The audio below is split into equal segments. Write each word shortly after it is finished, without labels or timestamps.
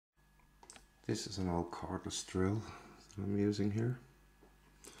This is an old cordless drill that I'm using here.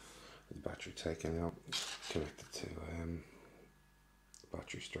 The battery taken out, connected to the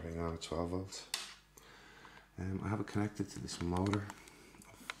battery straight on at 12 volts. I have it connected to this motor.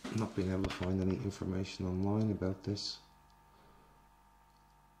 I've not been able to find any information online about this.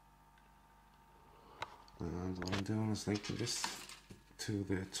 And what I'm doing is linking this to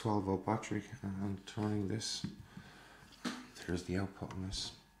the 12 volt battery and turning this. Here's the output on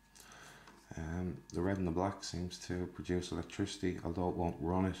this. The red and the black seems to produce electricity, although it won't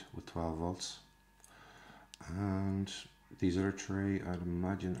run it with 12 volts. And these other three, I'd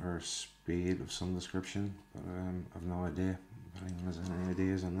imagine, are speed of some description, but I've no idea. If anyone has any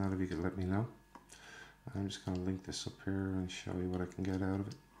ideas on that, if you could let me know. I'm just going to link this up here and show you what I can get out of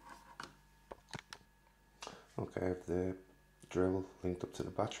it. Okay, I have the drill linked up to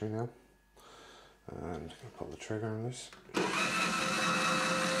the battery now, and I'm just going to pull the trigger on this.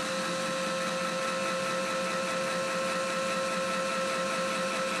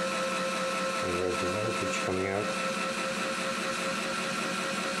 And there's the voltage coming out.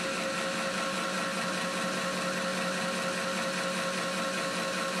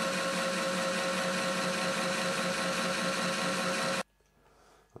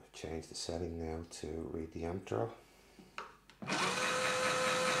 I've changed the setting now to read the amp draw.